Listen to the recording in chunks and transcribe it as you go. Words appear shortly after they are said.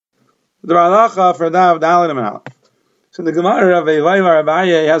The Halacha for Dav Dalet and Aleph. So the Gemara of Evayvar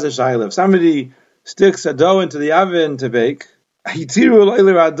Abaye has a shayla. If somebody sticks a dough into the oven to bake, is it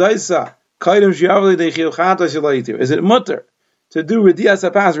mutter to do Ridias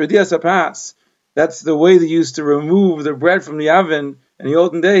Apas? Ridias Apas. That's the way they used to remove the bread from the oven. In the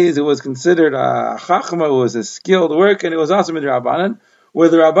olden days, it was considered a chachma, it was a skilled work, and it was also midrabanan, where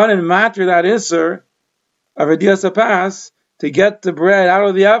the rabbanan matter that isser of Ridias Apas to get the bread out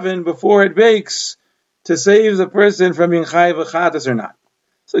of the oven before it bakes, to save the person from being chayiv v'chatas or not.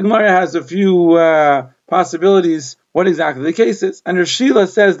 So Gemara has a few possibilities what exactly the case is. And Rishila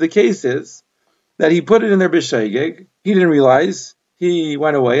says the case is that he put it in their b'shaygig, he didn't realize, he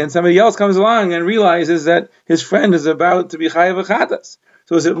went away, and somebody else comes along and realizes that his friend is about to be chayiv v'chatas.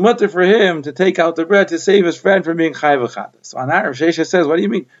 So is it mutter for him to take out the bread to save his friend from being chayiv v'chatas? So on that, Rav Shesha says, what do you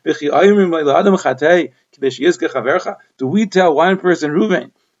mean? Do we tell one person,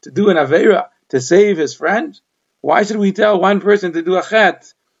 Reuven, to do an aveira to save his friend? Why should we tell one person to do a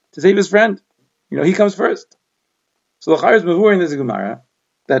chet to save his friend? He comes first. So the Chayr is mavur in this Gemara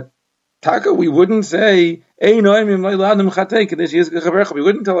that Taka, we wouldn't say, we wouldn't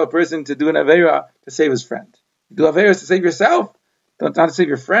tell a person to do an aveira to save his friend. You do aveira to save yourself, not to save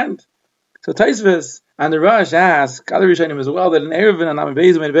your friend. So Taisvis and the Rosh ask other Rishonim as well that in Erevin and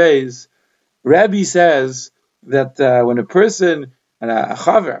Amid Beis, Rabbi says that when a person, a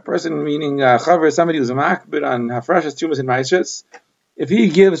chaver, a person meaning a chaver is somebody who's a makbid on hafrashas tumas and maishas, if he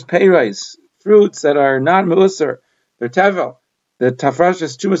gives peiros, fruits that are not meusar, they're tevel, the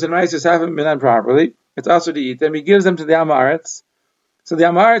hafrashas tumas and maishas haven't been done properly, it's also to eat them. He gives them to the amaretz, so the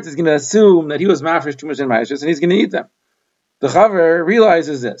amaretz is going to assume that he was mafresh tumas and maishas, and he's going to eat them. The chaver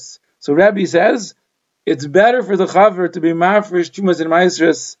realizes this, so Rabbi says it's better for the chaver to be mafresh tumas and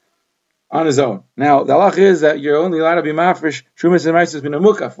maishas on his own. Now, the halach is that you're only allowed to be mafresh trumas and maisus bin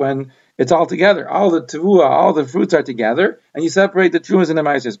mukaf when it's all together. All the tevua, all the fruits are together, and you separate the trumas and the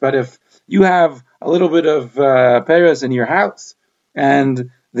maisus. But if you have a little bit of pears in your house,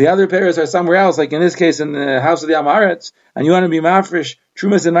 and the other pears are somewhere else, like in this case in the house of the Amaretz, and you want to be mafresh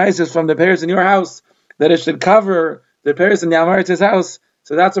trumas and maisus from the pears in your house, that it should cover the pears in the Amaretz's house,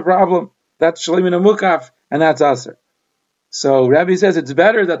 so that's a problem. That's shalimin mukaf, and that's aser. So Rabbi says it's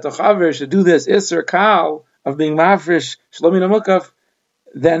better that the chaver should do this iser kal of being mafresh shlomin amukaf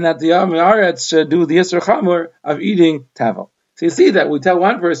than that the amaretz should do the iser chamur of eating tavel. So you see that we tell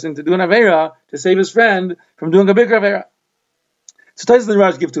one person to do an avera to save his friend from doing a bigger avera. So Taisus and the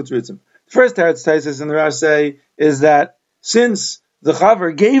Rosh give two truths. First Taisus and the Rosh say is that since the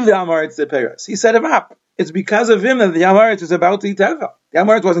chaver gave the amaretz the peras, he set him up. It's because of him that the amaretz was about to eat tavel. The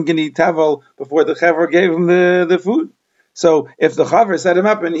amaretz wasn't going to eat tavel before the chaver gave him the food. So if the chaver set him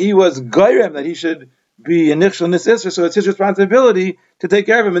up and he was goyrem that he should be a nichshel in this isser, so it's his responsibility to take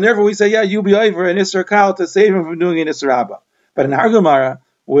care of him. And therefore we say, you be over an isser kal to save him from doing an isser abba. But in our Gemara,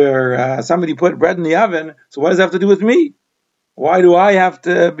 where somebody put bread in the oven, so what does that have to do with me? Why do I have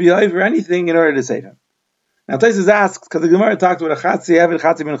to be over anything in order to save him? Now Taisus asks, because the Gemara talks about a chatzi eved,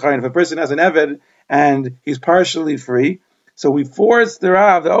 chatzi ben chayin. If a person has an eved and he's partially free, so we force the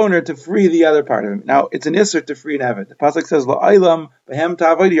Rav, the owner, to free the other part of him. Now, it's an isser to free an Eved. The Pasuk says, La'aylam, Behem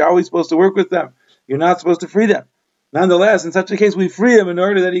Ta'avoid, you're always supposed to work with them. You're not supposed to free them. Nonetheless, in such a case, we free him in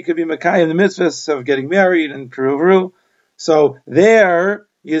order that he could be Makai in the mitzvahs of getting married and Peru. So there,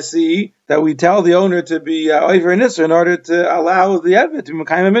 you see, that we tell the owner to be over an isser in order to allow the Eved to be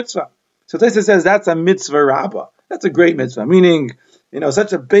Makai a mitzvah. So Taisus says that's a mitzvah rabbah. That's a great mitzvah, meaning,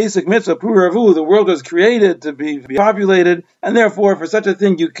 such a basic mitzvah, Puravu, the world was created to be populated, and therefore, for such a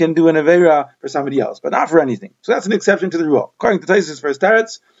thing, you can do an avera for somebody else, but not for anything. So that's an exception to the rule. According to Taisus first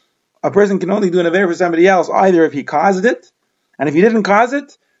teretz, a person can only do an avera for somebody else either if he caused it, and if he didn't cause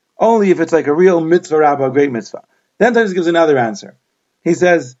it, only if it's like a real mitzvah rabbah, a great mitzvah. Then Taisus gives another answer. He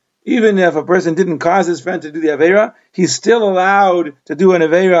says, even if a person didn't cause his friend to do the avera, he's still allowed to do an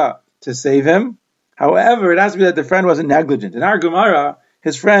avera to save him. However, it has to be that the friend wasn't negligent. In our Gemara,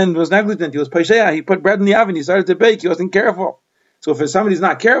 his friend was negligent. He was paisheya. He put bread in the oven. He started to bake. He wasn't careful. So if somebody's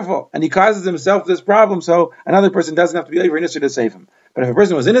not careful and he causes himself this problem, so another person doesn't have to be over an isser to save him. But if a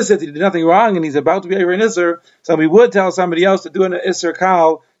person was innocent, he did nothing wrong, and he's about to be over an isser, so we would tell somebody else to do an isser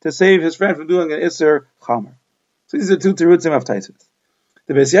kal to save his friend from doing an isser chamer. So these are two terutzim of Taisus.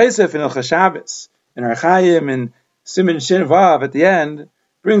 The Beis Yosef in Shabbos, in our Chayim, in Siman Shin Vav at the end,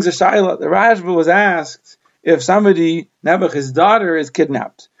 brings a shayla. The Rashba was asked if somebody, Nebuch, his daughter, is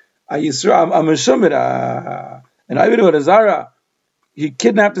kidnapped. An Avidu and a Zara, he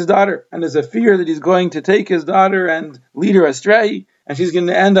kidnapped his daughter, and there's a fear that he's going to take his daughter and lead her astray, and she's going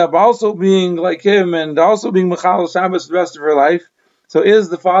to end up also being like him and also being Mechal Shabbos the rest of her life. So is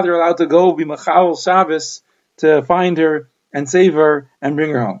the father allowed to go be Machal Shabbos to find her and save her and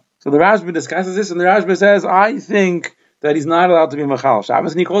bring her home? So the Rashba discusses this, and the Rashba says, I think that he's not allowed to be Machal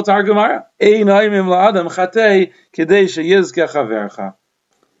Shabbos. And he quotes our Gemara, and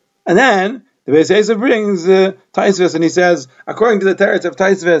then the Beis Yosef brings Taisvis, and he says, according to the teretz of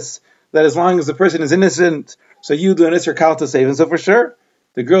Taisvis, that as long as the person is innocent, so you do an Isser Kal to save him. So for sure,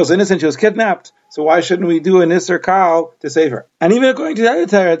 the girl's innocent, she was kidnapped, so why shouldn't we do an Isser Kal to save her? And even according to the other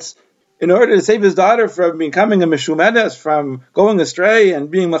teretz, in order to save his daughter from becoming a Meshumedes, from going astray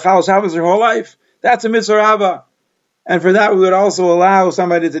and being Machal Shabbos her whole life, that's a Mitzvah Rabbah. And for that, we would also allow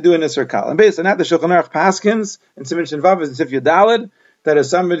somebody to do an Isser Kal. And based on that, the Shulchan Aruch paskins in Siman Shin Vav and Sif Yudalid, that if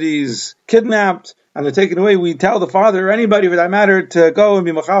somebody's kidnapped and they're taken away, we tell the father or anybody for that matter to go and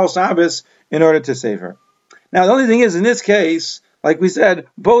be Machal Shabbos in order to save her. Now, the only thing is, in this case, like we said,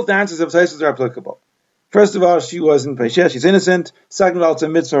 both answers of Taisus are applicable. First of all, she wasn't Pesha, she's innocent. Second of all, it's a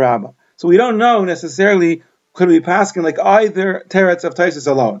Mitzvah Rabbah. So we don't know necessarily, could we paskin like either teretz of Taisus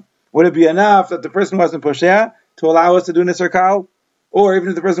alone? Would it be enough that the person wasn't Pesha to allow us to do Nisr Kal? Or even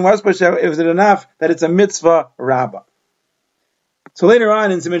if the person was Pesha, is it enough that it's a Mitzvah Rabbah? So later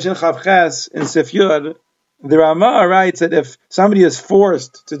on in Siman Shin Chav Ches, in Sif Yud, the Ramah writes that if somebody is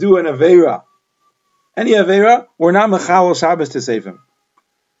forced to do an Aveira, any Aveira, we're not Mechal Shabbos to save him.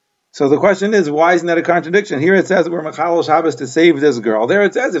 So the question is, why isn't that a contradiction? Here it says we're Mechal Shabbos to save this girl. There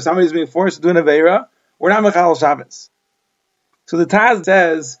it says if somebody's being forced to do an Aveira, we're not Mechal Shabbos. So the Taz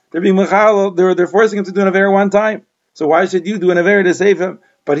says they're being Mechal, they're forcing him to do an Aveira one time. So why should you do an Aveira to save him?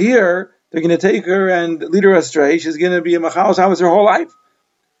 But here, they're going to take her and lead her astray. She's going to be a Machal Shabbos her whole life.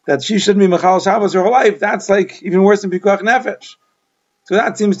 That she shouldn't be Machal Shabbos her whole life, that's like even worse than Pikuach Nefesh. So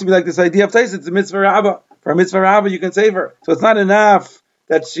that seems to be like this idea of Tais, it's a Mitzvah Rabbah. For a Mitzvah Rabbah, you can save her. So it's not enough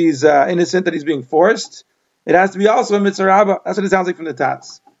that she's innocent, that he's being forced. It has to be also a Mitzvah Rabbah. That's what it sounds like from the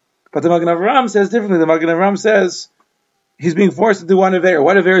Taz. But the Magen Avraham says differently. The Magen Avraham says he's being forced to do one Aveira.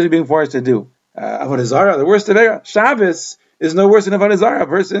 What Aveira is he being forced to do? Avodah Zarah, the worst Aveira. Shabbos is no worse than Avodah Zarah. A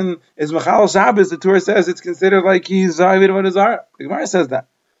person is Machal Shabbos, the Torah says it's considered like he's Avodah Zarah. The Gemara says that.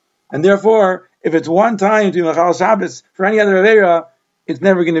 And therefore, if it's one time to be Machal Shabbos, for any other Aveira, it's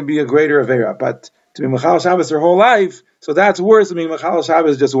never going to be a greater Aveira. But to be Machal Shabbos her whole life, so that's worse than being Machal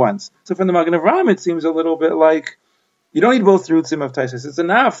Shabbos just once. So from the Magen Avraham, it seems a little bit like, you don't need both Rutzim of Taisus. It's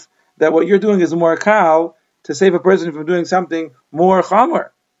enough that what you're doing is more Kal to save a person from doing something more Chamor.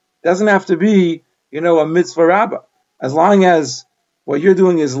 It doesn't have to be, a Mitzvah Rabbah. As long as what you're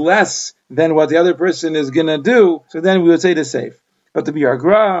doing is less than what the other person is going to do, so then we would say to save. But the Biur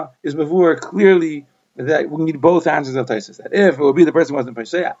Gra is Mavur clearly that we need both answers of Taisus. That if it would be the person who wasn't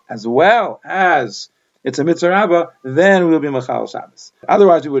Pesha, as well as it's a Mitzvah Rabbah, then we will be Machal Shabbos.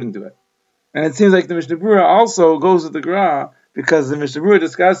 Otherwise, we wouldn't do it. And it seems like the Mishnah Berurah also goes with the Gra, because the Mishnah Berurah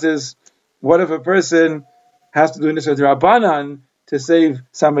discusses what if a person has to do an Isser D'Rabbanan to save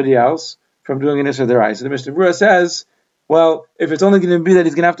somebody else from doing an Isser D'Oraisa. So the Mishnah Berurah says, well, if it's only going to be that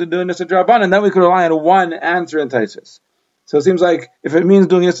he's going to have to do an Isser D'Rabbanan, then we could rely on one answer in Taisus. So it seems like if it means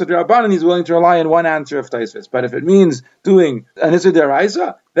doing Isser D'Rabbanan, he's willing to rely on one answer of Taisus. But if it means doing an Isser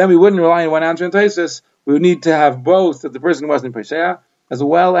D'Oraisa, then we wouldn't rely on one answer in Taisus. We would need to have both, that the person wasn't Pesha, as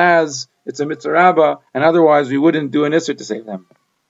well as it's a Mitzvah Rabbah, and otherwise we wouldn't do an Isser to save them.